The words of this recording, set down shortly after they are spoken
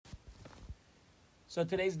So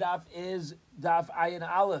today's daf is daf Ayin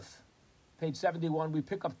Aleph, page 71. We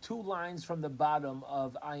pick up 2 lines from the bottom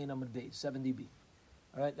of Ayin Amud Beis, 70b.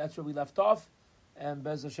 All right, that's where we left off. And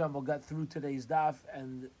Bez Hashem will get through today's daf,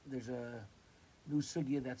 and there's a new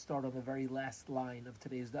sugya that started on the very last line of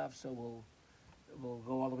today's daf. So we'll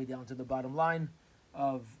go all the way down to the bottom line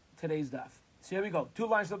of today's daf. So here we go. 2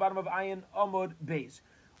 lines to the bottom of Ayin Amud Beis.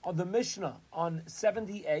 On the Mishnah, on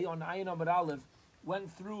 70a, on Ayin Amud Aleph, went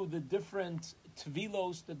through the different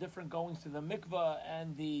tvilos, the different goings to the mikvah,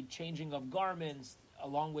 and the changing of garments,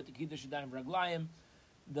 along with the kiddush yadayim v'raglayim,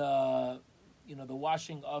 the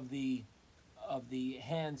washing of the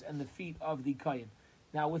hands and the feet of the kohen.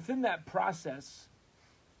 Now, within that process,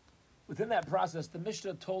 the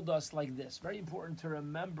Mishnah told us like this. Very important to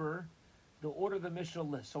remember the order the Mishnah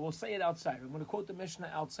lists. So we'll say it outside. I'm going to quote the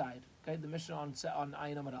Mishnah outside. Okay, the Mishnah on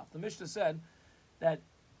Ayin Amud Aleph. The Mishnah said that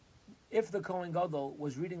if the Kohen Gadol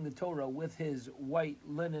was reading the Torah with his white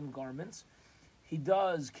linen garments, he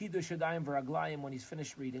does Kiddush Yadayim V'Raglayim when he's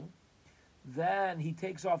finished reading. Then he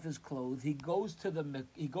takes off his clothes. He goes to the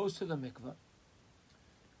mikveh,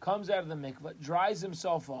 comes out of the mikveh, dries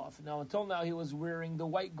himself off. Now, until now, he was wearing the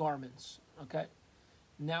white garments. Okay,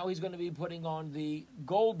 now he's going to be putting on the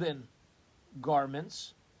golden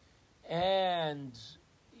garments, and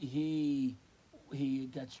he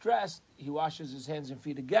gets dressed. He washes his hands and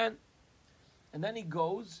feet again. And then he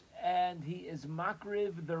goes and he is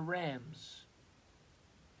makriv the rams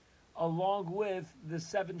along with the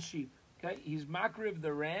 7 sheep. Okay, he's makriv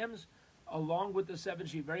the rams along with the 7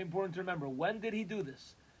 sheep. Very important to remember. When did he do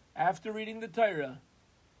this? After reading the Torah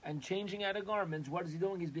and changing out of garments, what is he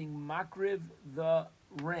doing? He's being makriv the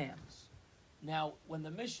rams. Now, when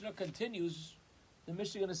the Mishnah continues, the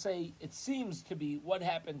Mishnah is going to say it seems to be what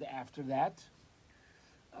happened after that.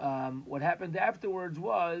 What happened afterwards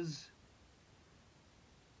was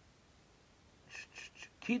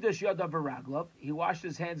Kiddush Yadav V'Raglav. He washed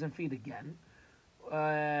his hands and feet again.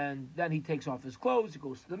 And then he takes off his clothes. He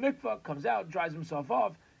goes to the mikvah, comes out, dries himself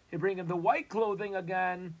off. He brings him the white clothing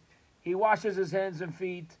again. He washes his hands and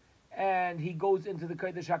feet. And he goes into the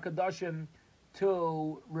Kodesh HaKadoshim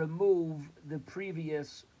to remove the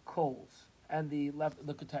previous coals and the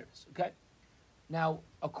keteris. Okay? Now,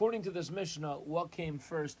 according to this Mishnah, what came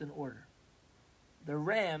first in order? The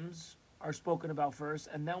rams are spoken about first,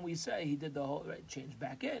 and then we say he did the whole, right, change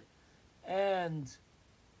back in, and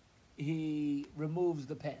he removes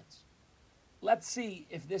the pants. Let's see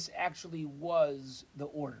if this actually was the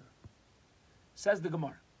order. Says the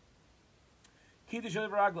Gemara. Kiddush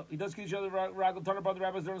Yadav V'Raglav. He does Kiddush Yadav V'Raglav. Talk about the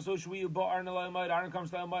rabbis. They're so shvi ba Aaron Elayim. Aaron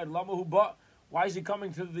comes to Elayim. Lama hu ba. Why is he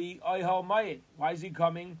coming to the Oyhel Mayit? Why is he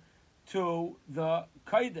coming to the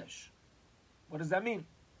Kodesh? What does that mean?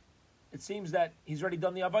 It seems that he's already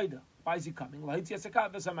done the Avodah. Why is he coming? You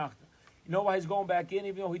know why he's going back in,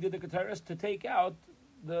 even though he did the keteris? To take out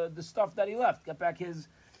the stuff that he left, get back his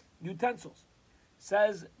utensils.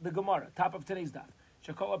 Says the Gemara, top of today's daf.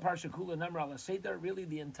 Shakola Parsha Kula Nemra Ala Seder. Really,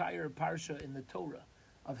 the entire Parsha in the Torah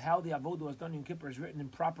of how the Avodah was done in Yom Kippur is written in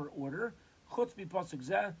proper order. Chutz bi pasuk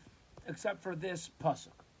zeh, except for this pasuk.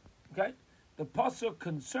 Okay, the pasuk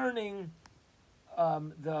concerning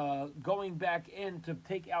the going back in to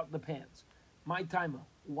take out the pants. My timer.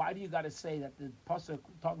 Why do you got to say that the pasuk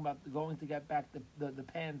talking about going to get back the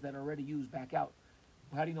pans that are already used back out?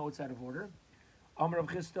 How do you know it's out of order? Amar Rav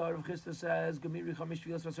Chisda says, "Gemiri chamish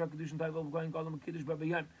tefillas v'asar kedushin tayvol going gadol kiddush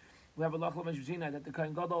b'bayim." We have a lachla meshvina that the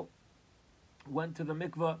kohen gadol went to the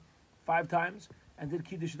mikveh 5 times and did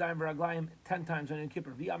kiddush yadayim v'raglayim 10 times on Yom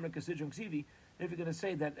Kippur. V'amar kasidron ksivi. If you're going to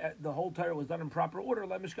say that the whole Torah was done in proper order,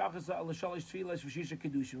 let mishkachas l'shalish tefillas v'shisha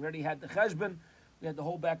kedushin. We already had the cheshbon. We had the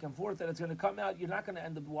whole back and forth, and it's going to come out. You're not going to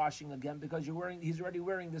end up washing again because he's already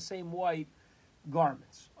wearing the same white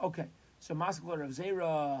garments. Okay, so Maskler of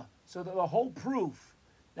Zera. So the whole proof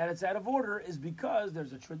that it's out of order is because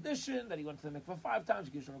there's a tradition that he went to the mikveh 5 times,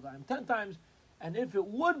 he got him 10 times, and if it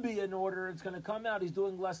would be in order, it's going to come out. He's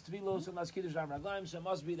doing less tvilos and less kiddush raglayim, so it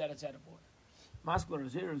must be that it's out of order. Maskler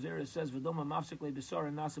of Zera says v'doma mafsek le'bisar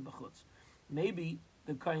and nasa b'chutz. Maybe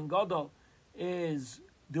the kohen gadol is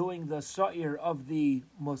doing the sa'ir of the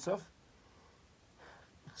musaf.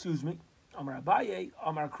 Excuse me. Amar Abaye,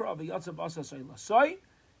 Amar Krav, Yatzav Asa Soy Lasoy,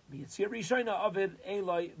 Miyatzir Rishayna Avid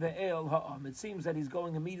Eloi Ve'el Ha'am. It seems that he's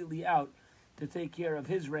going immediately out to take care of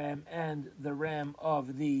his ram and the ram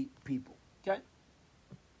of the people. Okay?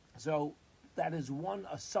 So that is one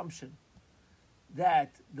assumption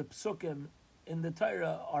that the psukim in the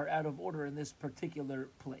Torah are out of order in this particular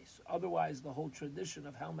place. Otherwise, the whole tradition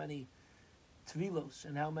of how many tvilos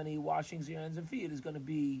and how many washings of your hands and feet is going to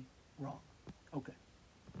be wrong. Okay.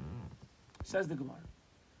 Says the Gemara.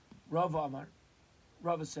 Rav Amar.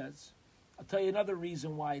 Rava says, I'll tell you another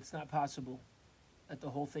reason why it's not possible that the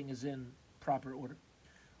whole thing is in proper order.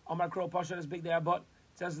 Omar Kro Pasha is Big Day Habot. It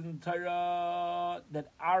says in the Torah that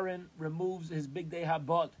Aaron removes his Big Day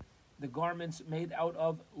Habot, the garments made out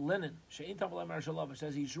of linen. She'in Tavalem Arshalava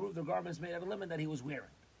says he removed the garments made out of linen that he was wearing.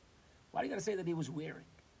 Why do you got to say that he was wearing?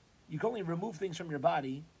 You can only remove things from your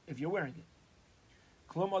body if you're wearing it.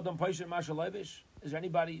 Klum Adam Paishin Mashalevish. Is there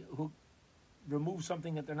anybody who removes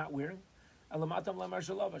something that they're not wearing? Elamatam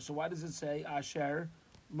Lamarshalavish. So why does it say Asher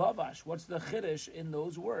Lavash? What's the chiddush in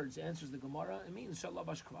those words? Answers the Gemara. It means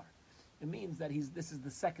Shalavash Kvar. It means that this is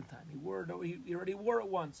the second time. He already wore it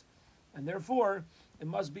once. And therefore, it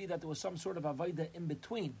must be that there was some sort of avodah in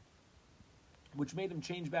between, which made him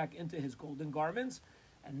change back into his golden garments,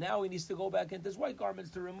 and now he needs to go back into his white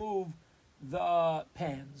garments to remove the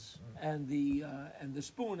pans and the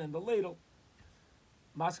spoon and the ladle.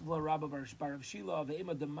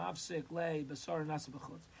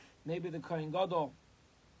 Maybe the Kohen Gadol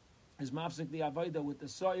is mafsik the avodah with the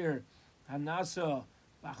soyer hanasa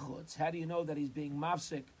bachutz. How do you know that he's being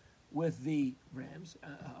mafsik with the rams?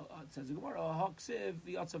 It says the Gemara, it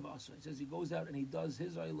says he goes out and he does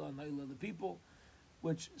his ayla and ayla the people,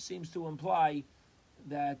 which seems to imply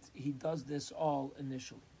that he does this all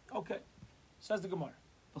initially. Okay, says the Gemara.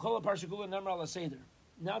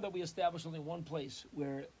 Now that we established only one place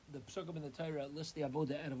where the Psukim in the Torah lists the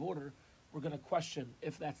avodah out of order, we're going to question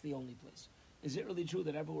if that's the only place. Is it really true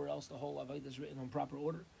that everywhere else the whole avodah is written in proper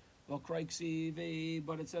order? But it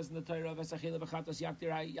says in the Torah,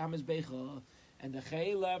 and the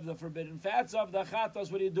chaylev, the forbidden fats of the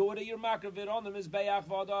chatos, what do you do with it? You're makravit on the mizbeach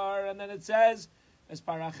vadar, and then it says, as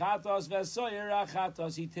parachatos vesoyer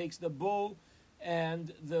achatos, he takes the bull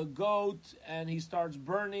and the goat, and he starts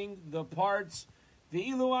burning the parts.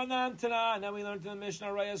 Ve'ilu anantana, and then we learned in the Mishnah,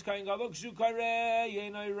 Rayas Kohen Gadol kshu kareh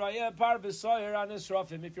yenoi raya par v'soyer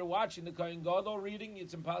anisrofim. If you're watching the Kohen Gadol reading,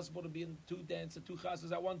 it's impossible to be in two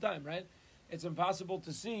chasas at one time, right? It's impossible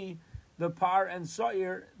to see the par and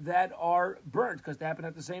soyer that are burnt because they happen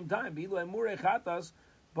at the same time.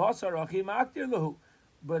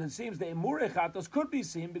 But it seems the emure chatos could be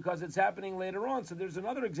seen because it's happening later on. So there's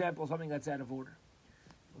another example of something that's out of order.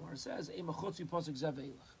 The Gemara says,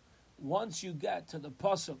 once you get to the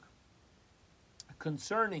pasuk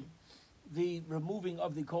concerning the removing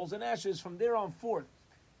of the coals and ashes, from there on forth,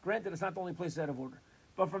 granted it's not the only place out of order,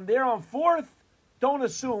 but from there on forth, don't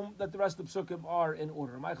assume that the rest of the psukim are in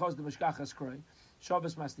order. Why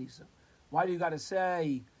do you got to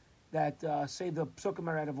say that, say the psukim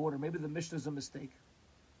are out of order? Maybe the Mishnah is a mistake.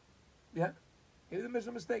 Yeah? Maybe the Mishnah is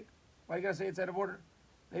a mistake. Why do you got to say it's out of order?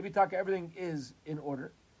 Maybe Taka, everything is in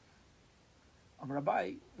order. Amar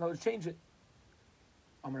Abai, no, let's change it.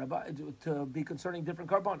 Amar Abai, to be concerning different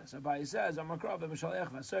carbonas. Abai says, Amar Krav,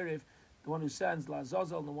 Mishalech, Vaserif, the one who sends La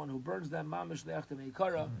Zazel, the one who burns them, Mamish Leach to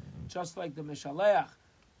Meikara, just like the Mishaleach.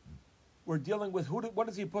 We're dealing with, what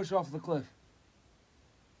does he push off the cliff?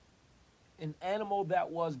 An animal that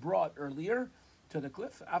was brought earlier to the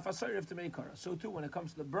cliff, Afasarif to Meikara. So too, when it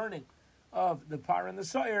comes to the burning of the par and the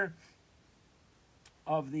soyer,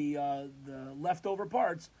 of the leftover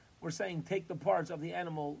parts, we're saying take the parts of the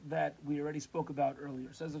animal that we already spoke about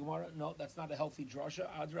earlier. Says the Gemara, no, that's not a healthy drasha.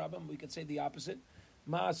 Adrabam, we could say the opposite.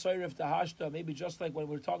 Ma soyrif tahashta, maybe just like when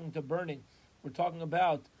we're talking to burning, we're talking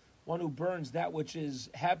about one who burns that which is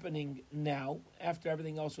happening now, after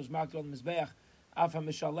everything else was marked on the mizbeach. Afa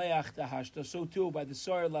mishaleach tahashta. So too, by the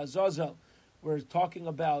soyer lazazel, we're talking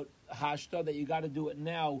about hashta, that you got to do it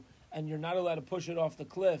now, and you're not allowed to push it off the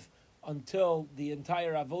cliff until the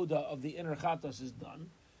entire avoda of the inner chatos is done.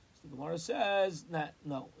 So the Gemara says,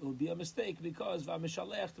 no, it would be a mistake because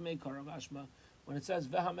v'hameshalech to make karavashma. When it says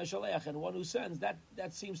v'hameshalech and one who sends, that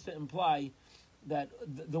seems to imply that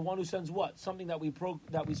the one who sends what? Something that we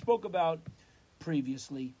spoke about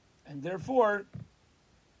previously, and therefore,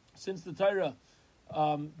 since the Torah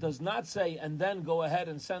does not say and then go ahead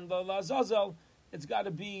and send the lazazel, it's got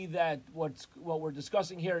to be that what we're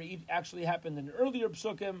discussing here actually happened in earlier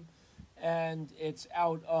psukim, and it's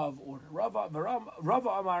out of order.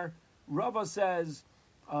 Rava says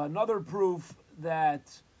another proof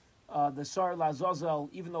that the Sar Lazazel,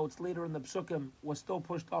 even though it's later in the Psukim, was still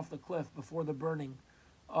pushed off the cliff before the burning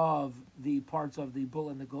of the parts of the bull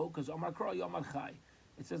and the goat, because Amar Kra Yamar Chai,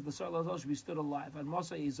 it says the Sar Lazazel should be stood alive. And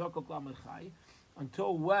Masa Yizokok Lamar Chai,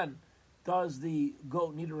 until when does the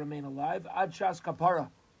goat need to remain alive? Ad Shas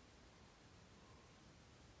Kapara,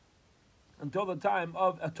 until the time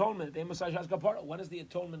of atonement. When is the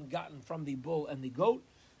atonement gotten from the bull and the goat?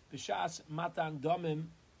 B'shas matan domim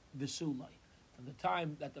v'sulai. From the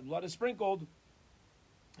time that the blood is sprinkled,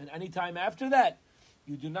 and any time after that,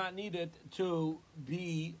 You do not need it to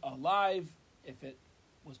be alive. If it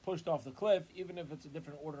was pushed off the cliff, even if it's a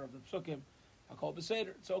different order of the psukim, I call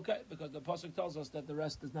Beseder, it's okay, because the pasuk tells us that the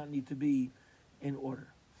rest does not need to be in order.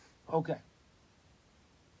 Okay.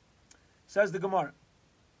 Says the Gemara,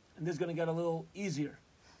 and this is going to get a little easier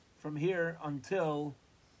from here until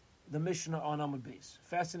the Mishnah on Amud Beis.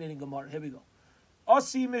 Fascinating Gemara. Here we go.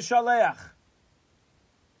 Osi Mishaleach.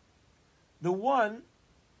 The one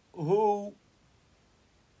who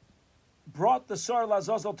brought the Sar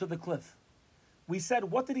Lazazel to the cliff. We said,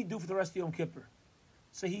 what did he do for the rest of Yom Kippur?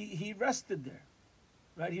 So he rested there,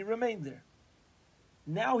 right? He remained there.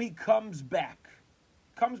 Now he comes back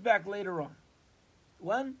later on.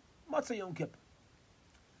 When? Matzah Yom Kippur.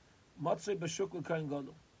 Matzah B'shuk l'Kohen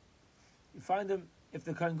Gadol. You find him, if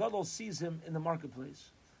the Kohen Gadol sees him in the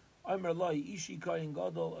marketplace, Omer Loi, Ishi Kohen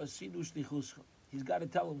Gadol, Asidu Shlichuscha. He's got to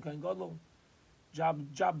tell him, Kohen Gadol,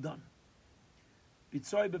 job done.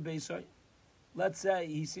 Bitzoy Bebeisoi. Let's say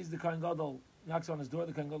he sees the Kohen Gadol, knocks on his door,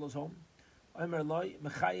 the Kohen Gadol's home. Omer Loi,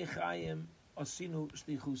 Mechayich Chayim, Asinu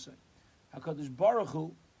Shlichusai. HaKadosh Baruch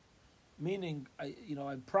Hu, meaning,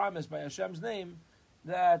 I promise by Hashem's name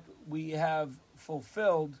that we have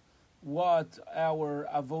fulfilled what our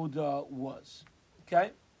avoda was.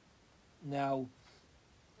 Okay? Now,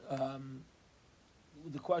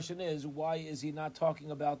 the question is, why is he not talking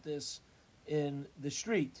about this in the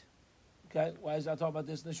street? Okay? Why is he not talking about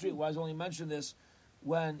this in the street? Why is he only mention this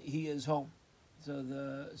when he is home? So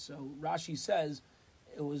Rashi says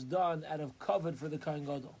it was done out of kavod for the Kohen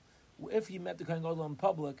Gadol. If he met the Kohen Gadol in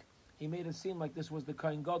public, he made it seem like this was the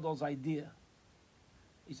Kohen Gadol's idea.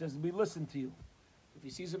 He says, we listen to you. If he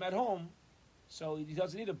sees him at home, so he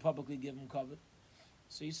doesn't need to publicly give him kavod.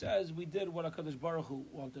 So he says, we did what HaKadosh Baruch Hu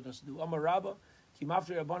wanted us to do. Amar Rabba, Kim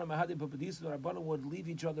after Rabbanim Mahadi Pupadisa, the Rabbanim would leave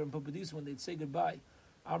each other in Pupadisa when they'd say goodbye.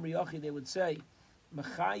 Amri Yachi, they would say,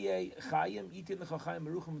 Mechaye Chayim, Itin Lechachayim,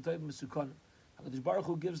 Meruchim V'tayim Mesukanim. HaKadosh Baruch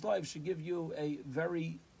Hu gives life, should give you a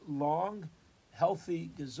very long, healthy,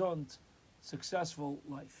 gesund, successful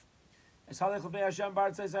life. As Halech Levei Hashem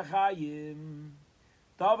Bar Tzei Zachayim.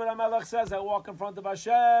 David HaMelech says, I walk in front of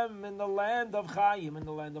Hashem in the land of Chayim, in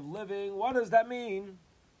the land of living. What does that mean?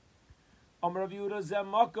 Amar Rav Yehuda Zeh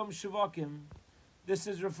Makom Shavakim. This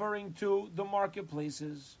is referring to the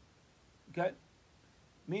marketplaces. Okay?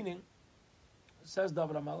 Meaning, says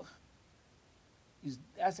David HaMelech, he's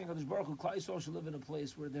asking HaKadosh Baruch Hu, Klal Yisrael should live in a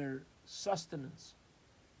place where their sustenance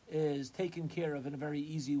is taken care of in a very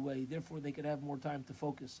easy way. Therefore, they could have more time to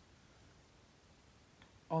focus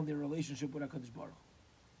on their relationship with HaKadosh Baruch Hu.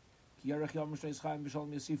 Long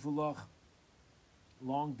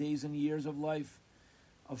days and years of life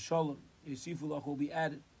of Shalom, Yesifulach will be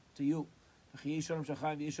added to you. What do you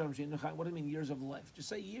mean years of life? Just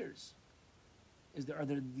say years. Are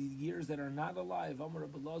there the years that are not alive? What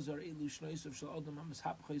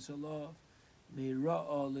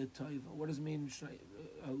does it mean?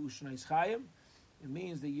 It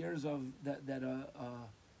means the years of that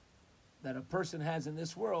a person has in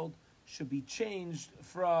this world should be changed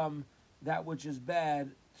from that which is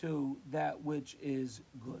bad to that which is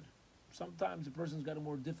good. Sometimes a person's got a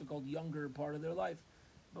more difficult, younger part of their life,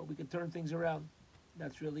 but we can turn things around.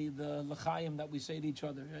 That's really the l'chaim that we say to each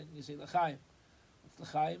other. Right? You say l'chaim.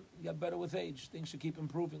 What's l'chaim? You get better with age. Things should keep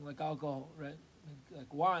improving, like alcohol, right?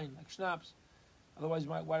 Like wine, like schnapps. Otherwise,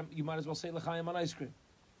 you might as well say l'chaim on ice cream.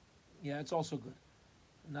 Yeah, it's also good.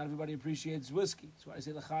 Not everybody appreciates whiskey. That's why I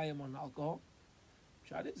say l'chaim on alcohol.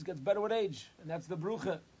 It gets better with age, and that's the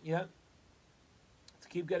brucha. Yeah, to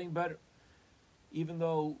keep getting better, even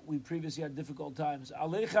though we previously had difficult times.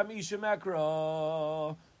 Aleichem ishim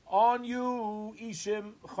ekra, on you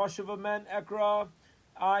ishim choshev men ekra,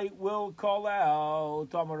 I will call out.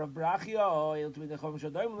 Tamar of brachia,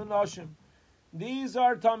 these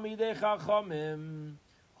are tamidei chachamim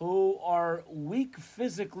who are weak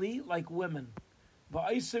physically like women.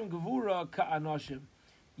 Va'isem gevura ka'anashim.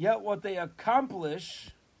 Yet what they accomplish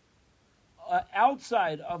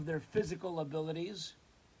outside of their physical abilities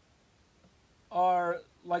are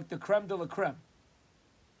like the creme de la creme.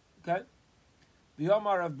 Okay? The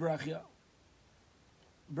Omar of Brachia.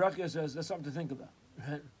 Brachia says, that's something to think about.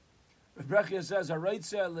 Right? Brachia says,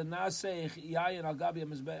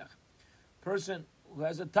 person who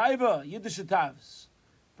has a taiva, Yiddish tavs,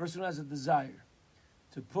 person who has a desire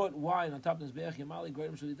to put wine on top of his Mizbeach, Yamali,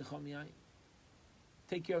 Greater Shali Decham Yain.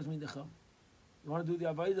 Take care of me, Decham. You want to do the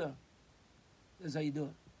Avodah? This is how you do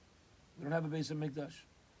it. You don't have a base of Mikdash.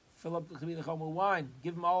 Fill up the Decham with wine.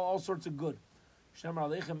 Give him all sorts of good. Shemar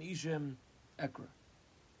Aleichem Ishim Ekra.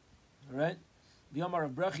 Alright? The Omar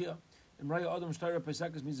of Brechia, Imraya Adam Shtayra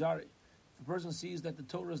Pesachas Mizari. If a person sees that the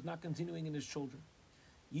Torah is not continuing in his children,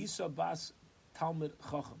 Yisa bas Talmud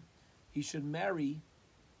Chacham. He should marry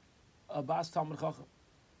a bas Talmud Chacham.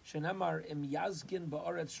 Shenemar im yazgin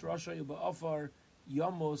ba'aretz shrashay ba'afar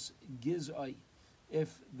yamos gizai.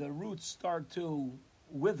 If the roots start to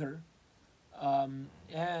wither,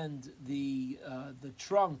 and the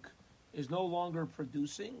trunk is no longer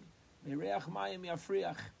producing, mereach mayim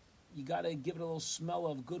yafriach. You got to give it a little smell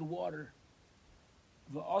of good water.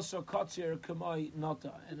 V'asa katzir kamay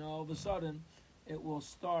nata, and all of a sudden, it will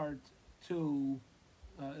start to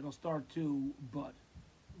bud.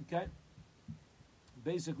 Okay.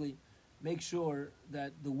 Basically, make sure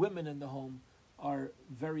that the women in the home are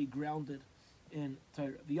very grounded in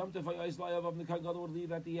Torah. The yomtiv ha'yis of the kohen gadol would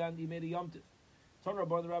leave at the end. He made a yomtiv. Tanra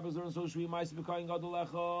bar the rabbis learn so shvi ma'is b'kohen gadol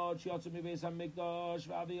echad shiatzu mibeis hamikdash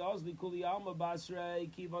v'avi ozli kuli alma basrei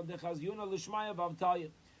kivan dechaz yuna l'shmaya v'avtalya.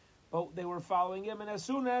 But they were following him, and as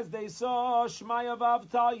soon as they saw Shmaya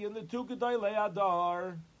v'avtalya in the two gedolei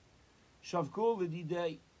adar, shavkul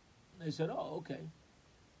l'didei, they said, "Oh, okay,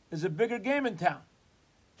 there's a bigger game in town."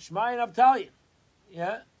 Shmaya and Avtalya,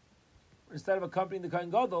 yeah. Instead of accompanying the kohen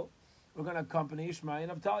gadol, we're going to accompany Shmaya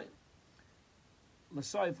and Avtalya.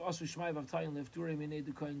 L'saif asu Shmaya v'avtalya lefturei minei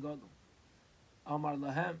the kohen gadol. Amar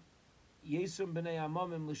lahem yesum b'nei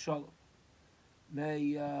amamim l'shalom.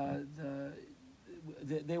 May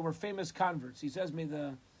they were famous converts. He says me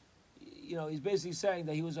he's basically saying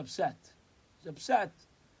that he was upset. He's upset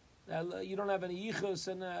that you don't have any yichus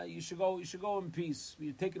and you should go in peace.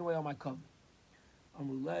 You're taking away all my covenant.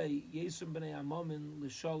 Amulei yesum b'nei amamin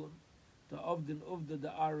l'shalom, the avdin uvda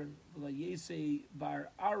the Aaron, the yesei bar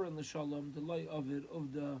Aaron l'shalom, the loy ovid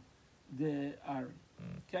uvda the Aaron.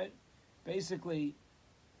 Okay, basically,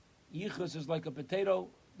 yichus is like a potato.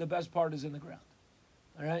 The best part is in the ground.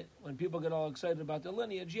 All right, when people get all excited about the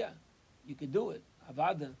lineage, yeah, you could do it,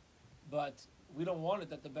 avada, but we don't want it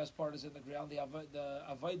that the best part is in the ground. The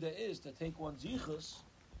avodah is to take one's yichus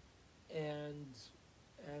and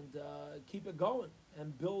keep it going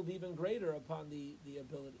and build even greater upon the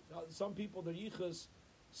ability. Some people, their yichus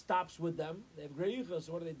stops with them. They have great yichus,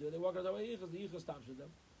 so what do? They walk out the way yichus, the yichus stops with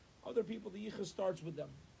them. Other people, the yichus starts with them.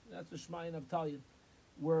 That's the Shmaya and Avtalya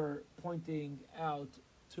were pointing out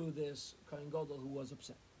to this kohen gadol who was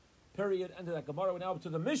upset. Period. End of that Gemara. We're now up to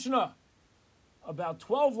the Mishnah, about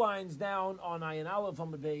 12 lines down on Ayin Aleph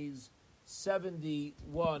Amud Beis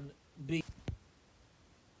 71b.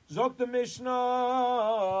 Zok the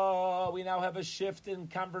Mishnah. We now have a shift in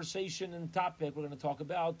conversation and topic. We're going to talk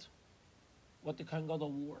about what the kohen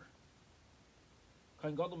gadol wore.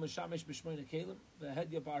 Kohen gadol mishamish b'shmoina kelim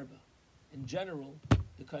v'hedya barba. In general,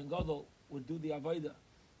 the kohen gadol would do the avodah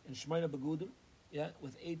in shmoina begudim,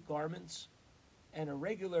 with 8 garments, and a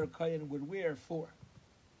regular kohen would wear 4.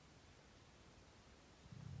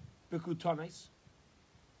 Bekutanis,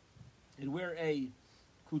 he'd wear a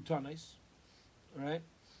kutanis, right?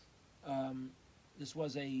 This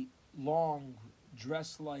was a long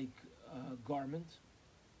dress-like garment.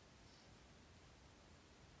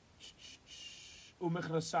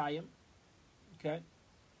 Umechrasayim, okay,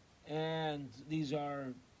 and these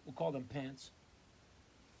are, we'll call them pants.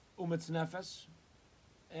 Umetznefes,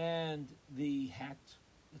 and the hat,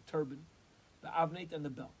 the turban, the avnet, and the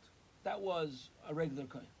belt. That was a regular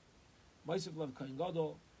kohen. Ma'aseh Lav kohen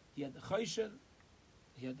gadol. He had the chayshin,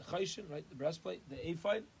 right, the breastplate, the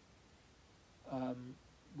ephod,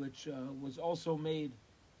 which was also made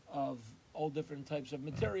of all different types of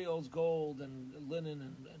materials, gold and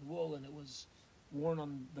linen and wool, and it was worn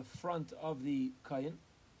on the front of the kohen.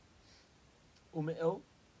 Ume'il,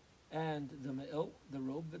 and the me'il, the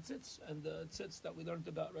robe, the tzitz, and the tzitz that we learned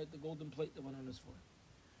about, right, the golden plate that went on his forehead.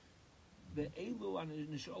 The elu and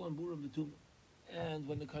nishol and burim v'tumim. And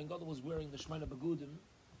when the kohen gadol was wearing the shmona begudim,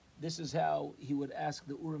 this is how he would ask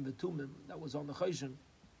the urim v'tumim that was on the chayshin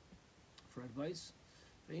for advice.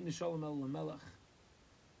 And he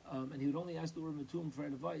would only ask the urim v'tumim for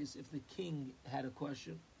advice if the king had a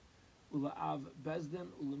question. Ula'av bezdin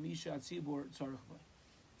ulamisha atzibor tzarich bay.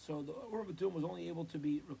 So the Urim V'Tumim was only able to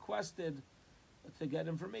be requested to get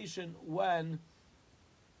information when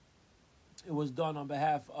it was done on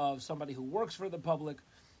behalf of somebody who works for the public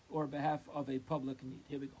or behalf of a public need.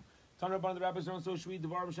 Here we go. Tanra the rabbis don't so shvi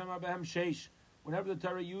devar b'shem abehem sheish. Whenever the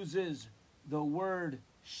Torah uses the word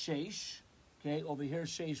sheish, okay, over here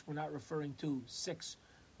sheish, we're not referring to 6,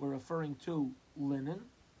 we're referring to linen.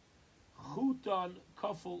 Chutan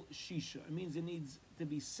kafel shisha. It means it needs to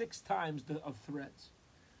be 6 times of threads.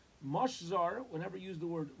 Mashzar, whenever you use the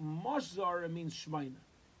word mashzar, it means shmaina.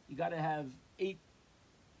 You got to have 8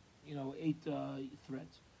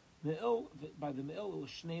 threads. Me'il, by the me'il, it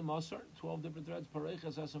was shnei masar, 12 different threads.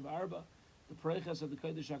 Parechas asam arba. The Pareches of the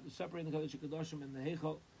Kodesh, separating the Kodesh Kedoshim and the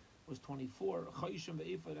Heichal, was 24. Chayishim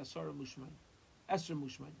ve'ephod asara mushmain, esher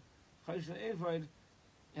mushmain. Chayishim ve'ephod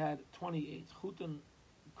had 28. Chutan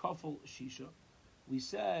kafel shisha. We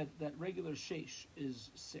said that regular sheish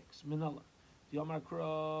is 6. Minala. The Omar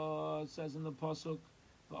Kra says in the pasuk,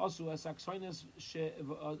 "Va'asu es haksoines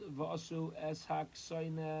va'asu es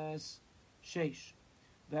haksoines sheish,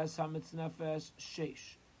 v'es hamitznefes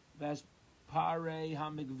sheish, v'es parei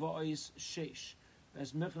hamigvois sheish,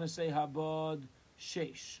 v'es michnasei habod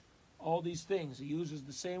sheish." All these things, he uses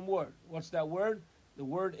the same word. What's that word? The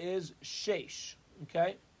word is sheish.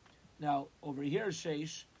 Okay. Now over here,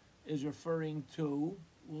 sheish is referring to.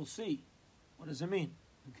 We'll see. What does it mean?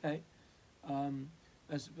 Okay.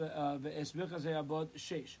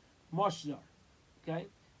 Moshzar. Okay,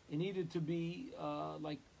 it needed to be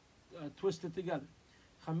twisted together.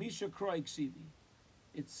 Chamisha kroy ksivi.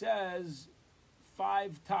 It says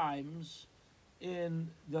 5 times in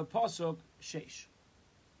the pasuk sheish.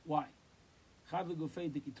 Why? Chad legufei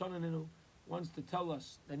dikitonaninu wants to tell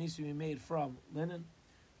us that needs to be made from linen.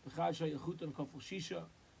 B'chad shayachutan kafel shisha.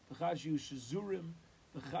 B'chad shayushazurim.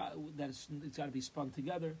 That it's got to be spun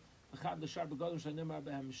together. To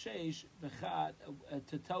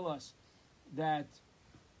tell us that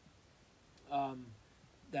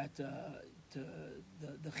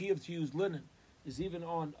the chiyuv to use linen is even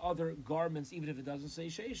on other garments, even if it doesn't say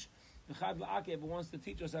sheish. It wants to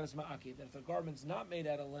teach us that it's ma'akev, that if a garment's not made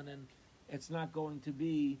out of linen, it's not going to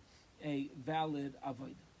be a valid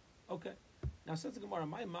avodah. Okay. Now says the Gemara,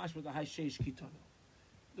 my mash with the high sheish kitono.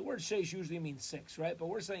 The word sheish usually means 6, right? But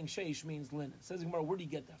we're saying sheish means linen. Says the Gemara, where do you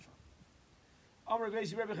get that from? Amar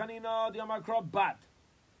Gracie Rebbe Chanina, the Amar Kra bad.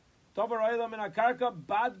 Tovar Oilam in Akarka,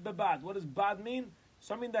 bad bebad. What does bad mean?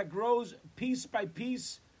 Something that grows piece by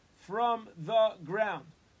piece from the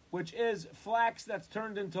ground, which is flax that's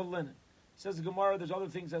turned into linen. Says the Gemara, there's other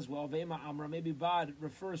things as well. Ve'ema Amra, maybe bad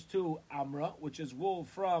refers to Amra, which is wool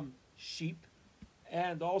from sheep,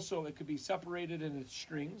 and also it could be separated in its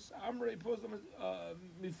strings. Amra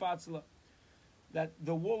mifatzla. That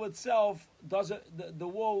the wool itself doesn't. The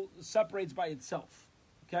wool separates by itself.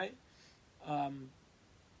 Okay.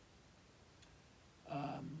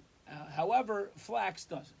 However, flax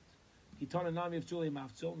doesn't. Hitana nami of Julie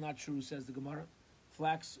maftzil. Not true, says the Gemara.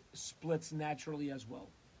 Flax splits naturally as well.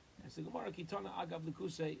 As the Gemara, Kitana agav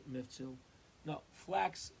likuse miftzil. No,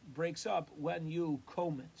 flax breaks up when you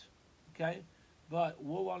comb it. Okay, but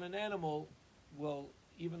wool on an animal will,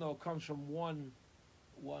 even though it comes from one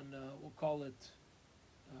we'll call it.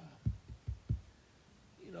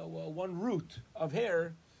 One root of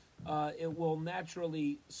hair, it will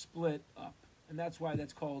naturally split up, and that's why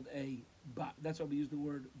that's called a bat. That's why we use the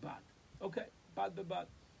word bat. Okay, bat bebat.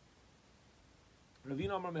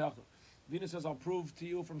 Ravina Amar Me'achel. Ravina says, I'll prove to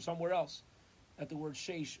you from somewhere else that the word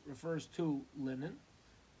sheish refers to linen.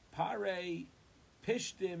 Pare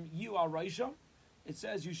pishtim yu al raisham. It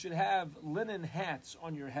says you should have linen hats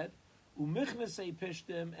on your head. Umichnasei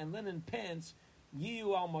pishtim, and linen pants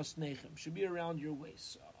yiu al masnechem, should be around your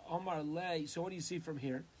waist. Omar lei. So what do you see from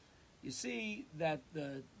here? You see that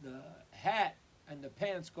the hat and the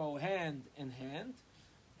pants go hand in hand,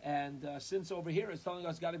 and since over here it's telling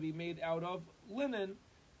us got to be made out of linen,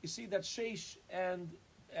 you see that sheish and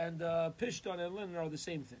pishton and linen are the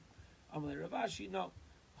same thing. Amalei Ravashi, no.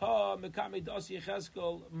 Ha mekame das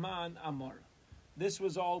Yecheskel man amara. This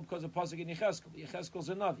was all because of pasuk in Yecheskel. Yecheskel's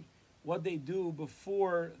a navi. What they do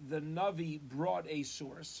before the Navi brought a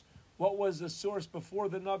source. What was the source before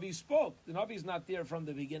the Navi spoke? The Navi's not there from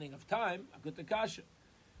the beginning of time. Akut Kasha.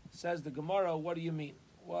 Says the Gemara, what do you mean?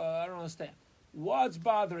 Well, I don't understand. What's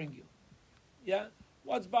bothering you? Yeah?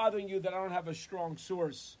 What's bothering you that I don't have a strong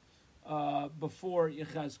source before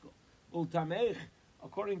Yechezkel? Ultamech,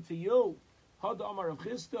 according to you, Had Amar of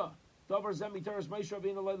Chista, Davar Zemi Teres Meisha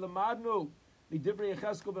Avina Lamadnu, Midivri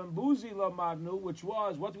Yechezkel Ben Buzi Lamadnu, which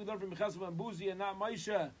was what we learned from Yechezkel Ben Buzi and not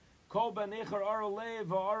Meisha. Kol Ben Echer Aro Lev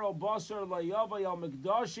Aro Basar Layava Yal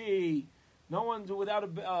Mikdashi. No one without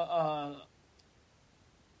a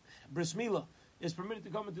bris milah is permitted to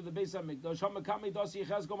come into the base of Mikdash. Hamakami Dasi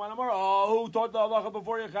Yechezkel Manamar. Oh, who taught the halacha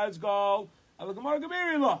before Yechezkel? Alagamar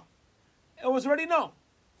Gamirila. It was already known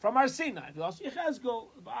from our Sinai. Yechezkel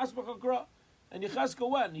Ba'asbach and Yechezkel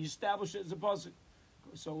went. He established it as a pasuk.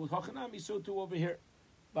 So with Hachanami, so too over here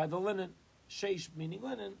by the linen, sheish meaning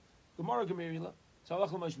linen, Gemara Gemirila. So Allah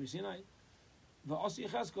L'Moshe Sinai. Va'asi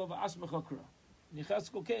Yechezkel va'asmach hakra.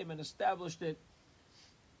 Yechezkel came and established it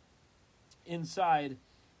inside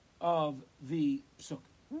of the psuk.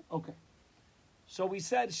 Okay. So we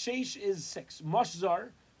said sheish is 6.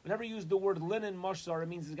 Mashzar. Whenever you use the word linen mashzar, it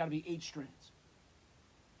means it's got to be 8 strands.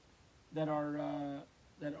 that are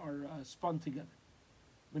spun together.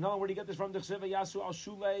 We know where do you get this from? Yasu al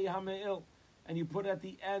shulei hameil, and you put it at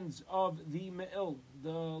the ends of the me'il, the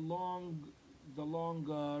long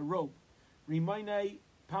rope. Rimainei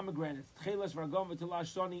pomegranates. Tchelas vargam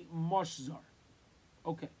v'tilash soni moshzar.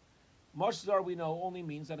 Okay, moshzar we know only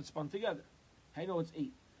means that it's spun together. I know it's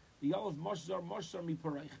 8. The yalav moshzar mi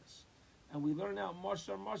pareiches, and we learn out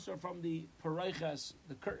moshzar from the pareiches,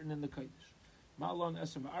 the curtain in the kodesh. Malon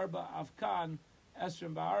esrim ba'arba avkan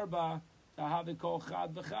esrim ba'arba tahavikol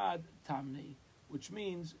chad v'chad tamnei, which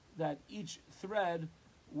means that each thread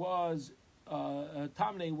was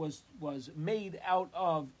tamnei was made out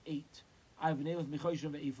of 8. I've enabled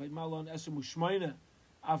michoshim ve'ifay malon esrim u'shmeina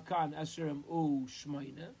avkan esrim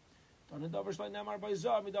u'shmeina.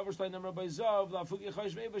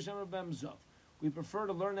 We prefer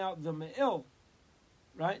to learn out the me'il,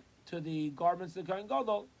 right, to the garments of the Kohen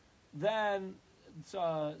Gadol, than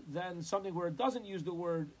something where it doesn't use the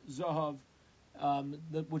word zahav,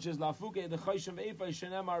 which is lafuke the chayshim ve'ifay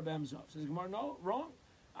shenemar b'hem zahav. Says Gemara, no, wrong.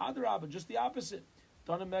 Adarabah, just the opposite.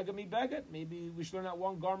 Dana mega mi beget. Maybe we should learn out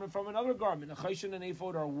one garment from another garment. A chayshin and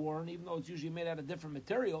ephod are worn, even though it's usually made out of different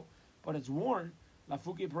material, but it's worn.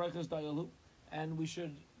 And we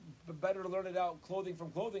should better learn it out clothing from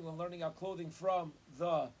clothing than learning out clothing from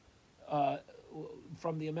the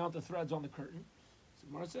amount of threads on the curtain. So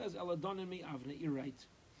Gemara says, "Eladonimi avne." You're right.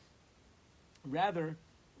 Rather,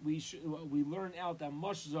 we learn out that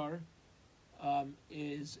mushzar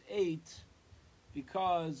is 8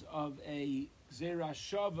 because of a zera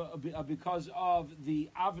shava, because of the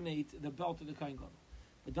avnate, the belt of the kain gadol.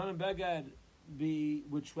 The Danan Beged,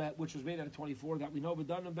 which was made out of 24, that we know. We'll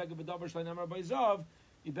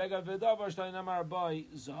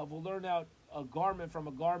learn out a garment from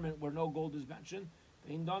a garment where no gold is mentioned.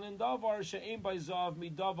 So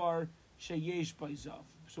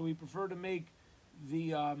we prefer to make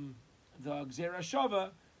the Gzera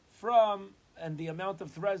Shava from, and the amount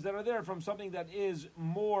of threads that are there, from something that is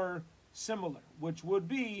more similar, which would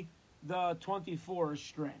be the 24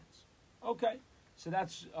 strands. Okay. So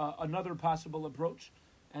that's another possible approach.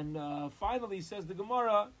 And finally, says the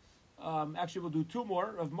Gemara, actually we'll do 2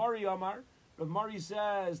 more. Rav Mari Amar. Rav Mari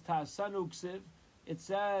says, Ta'asanu ksiv. It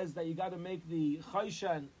says that you got to make the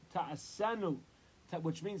chayshan ta'asanu,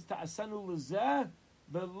 which means ta'asanu lezeh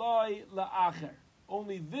v'loi la'acher.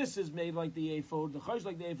 Only this is made like the ephod, the chaysh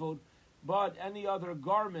like the ephod, but any other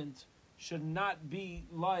garment should not be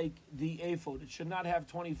like the ephod. It should not have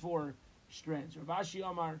 24 strands. Rav Ashi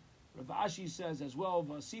Amar. Rav Ashi says as well,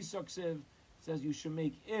 Vasisaksiv says you should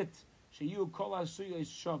make it Sheyu Kol Asuyos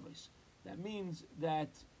Shavos. That means that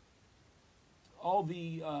all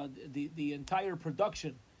the entire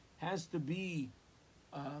production has to be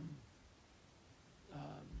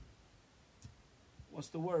what's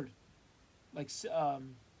the word? Like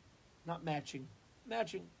not matching.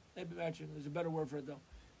 Maybe matching. There's a better word for it though.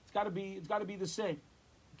 It's got to be the same.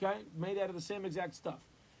 Okay, made out of the same exact stuff.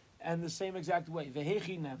 And the same exact way.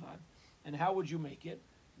 Vehechi nevad. And how would you make it?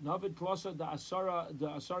 Navid klosa da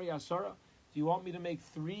asari asara. Do you want me to make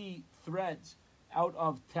 3 threads out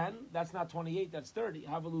of 10? That's not 28, that's 30.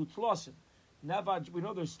 Havalu tlosin. Nevad, we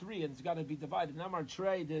know there's 3 and it's got to be divided. Namar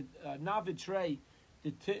trey, the navid trey,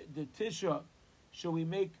 the tisha. Shall we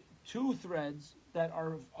make 2 threads that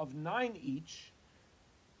are of 9 each,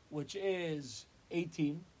 which is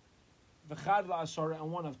 18. V'chad la asara,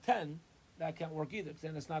 and one of 10. That can't work either, because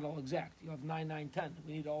then it's not all exact. You have 9, 9, 10.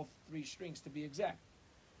 We need all 3 strings to be exact.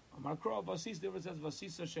 Amar Kro Vasis, the says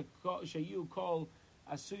Vasisa Sheyu Kol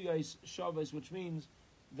Asuyais Shavas, which means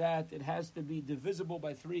that it has to be divisible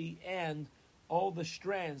by 3, and all the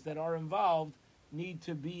strands that are involved need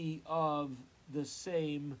to be of the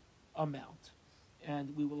same amount.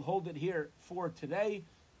 And we will hold it here for today.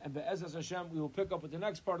 And Be'ezaz Hashem, we will pick up with the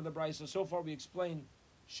next part of the Brisa. So far we explained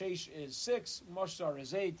Sheish is 6, Moshzar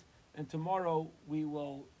is 8. And tomorrow we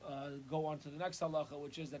will go on to the next halacha,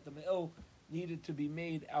 which is that the me'il needed to be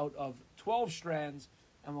made out of 12 strands,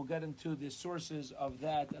 and we'll get into the sources of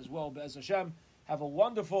that as well. Be'ez Hashem, have a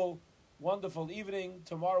wonderful, wonderful evening.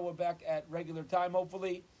 Tomorrow we're back at regular time,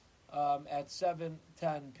 hopefully, at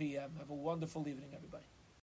 7:10 p.m. Have a wonderful evening, everybody.